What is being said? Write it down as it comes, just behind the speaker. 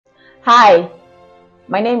Hi,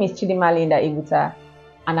 my name is Chidimalinda Iguta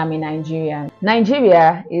and I'm a Nigerian.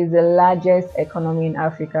 Nigeria is the largest economy in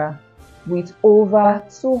Africa with over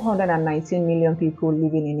 219 million people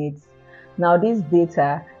living in it. Now this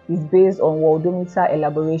data is based on worldometer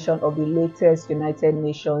elaboration of the latest United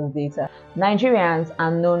Nations data. Nigerians are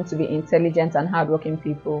known to be intelligent and hardworking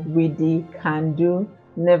people with the can-do,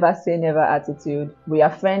 never say never attitude. We are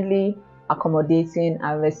friendly, accommodating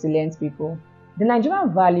and resilient people. The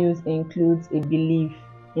Nigerian values include a belief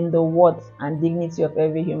in the worth and dignity of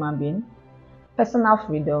every human being, personal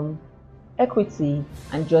freedom, equity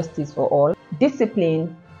and justice for all,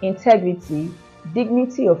 discipline, integrity,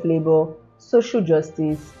 dignity of labor, social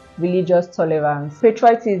justice, religious tolerance,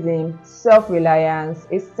 patriotism, self-reliance,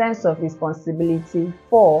 a sense of responsibility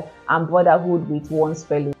for and brotherhood with one's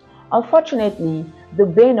fellow. Unfortunately, the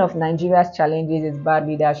bane of Nigeria's challenges is bad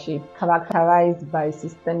leadership, characterized by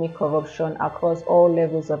systemic corruption across all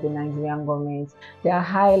levels of the Nigerian government. There are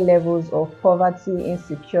high levels of poverty,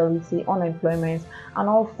 insecurity, unemployment, and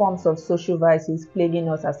all forms of social vices plaguing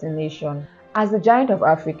us as a nation. As the giant of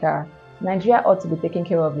Africa, Nigeria ought to be taking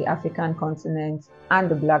care of the African continent and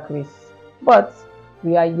the black race. But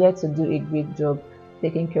we are yet to do a great job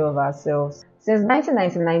taking care of ourselves. Since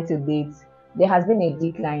 1999 to date, there has been a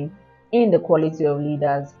decline in the quality of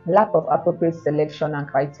leaders, lack of appropriate selection and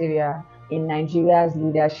criteria in Nigeria's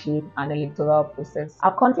leadership and electoral process.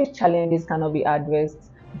 Our country's challenges cannot be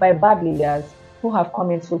addressed by bad leaders who have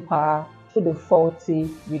come into power through the faulty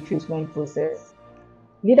recruitment process.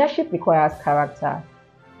 Leadership requires character,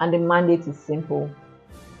 and the mandate is simple.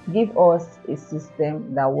 Give us a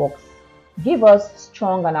system that works. Give us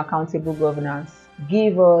strong and accountable governance.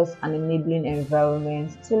 Give us an enabling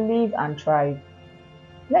environment to live and thrive.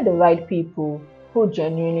 Let the right people who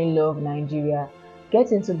genuinely love Nigeria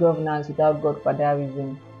get into governance without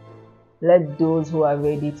godfatherism. Let those who are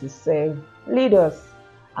ready to serve lead us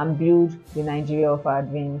and build the Nigeria of our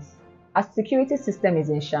dreams. Our security system is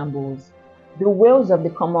in shambles. The wails of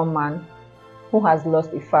the common man who has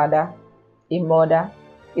lost a father, a mother,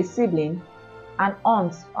 a sibling, an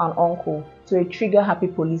aunt and uncle to a trigger-happy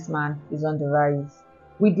policeman is on the rise.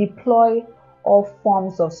 We deploy all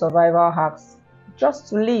forms of survival hacks just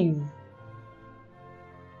to live.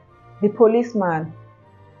 The policeman,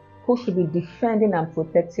 who should be defending and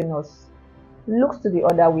protecting us, looks to the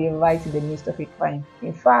other way right in the midst of a crime.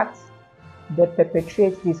 In fact, they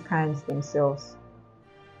perpetrate these crimes themselves.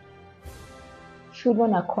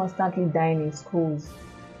 Children are constantly dying in schools,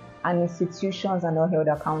 and institutions are not held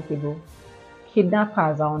accountable.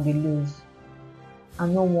 Kidnappers are on the loose,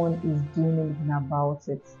 and no one is doing anything about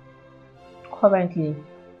it. Currently,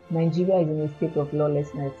 Nigeria is in a state of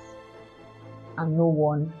lawlessness, and no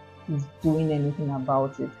one is doing anything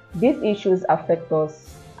about it. These issues affect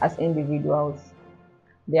us as individuals.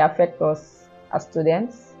 They affect us as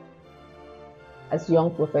students, as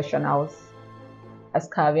young professionals, as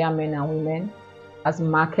career men and women, as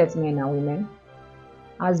market men and women,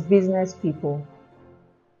 as business people,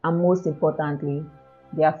 and most importantly,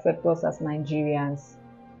 they affect us as Nigerians.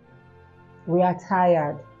 We are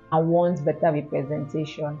tired and want better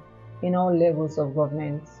representation in all levels of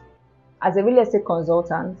government. As a real estate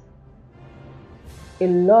consultant, a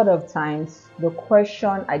lot of times the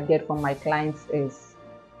question I get from my clients is,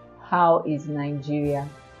 how is Nigeria?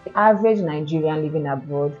 The average Nigerian living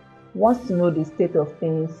abroad wants to know the state of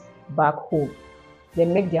things back home. They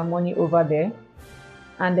make their money over there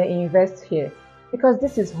and they invest here because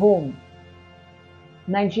this is home.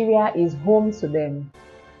 Nigeria is home to them.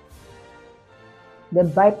 They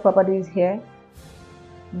buy properties here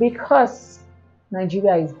because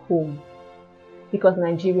Nigeria is home, because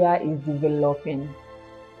Nigeria is developing,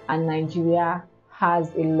 and Nigeria has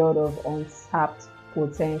a lot of untapped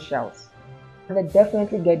potentials. They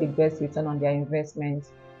definitely get the best return on their investment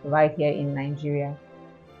right here in Nigeria.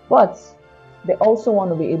 But they also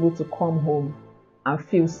want to be able to come home and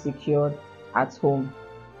feel secured at home.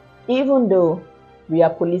 Even though we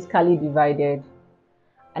are politically divided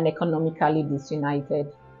and economically disunited.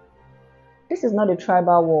 This is not a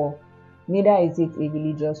tribal war, neither is it a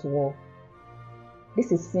religious war.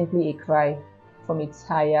 This is simply a cry from a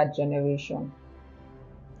tired generation.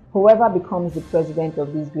 Whoever becomes the president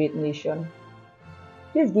of this great nation,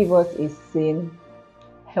 please give us a sane,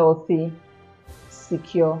 healthy,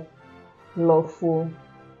 secure, lawful,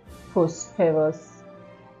 prosperous,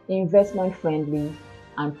 investment-friendly,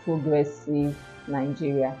 and progressive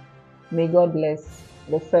Nigeria. May God bless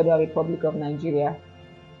the Federal Republic of Nigeria.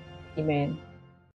 Amen.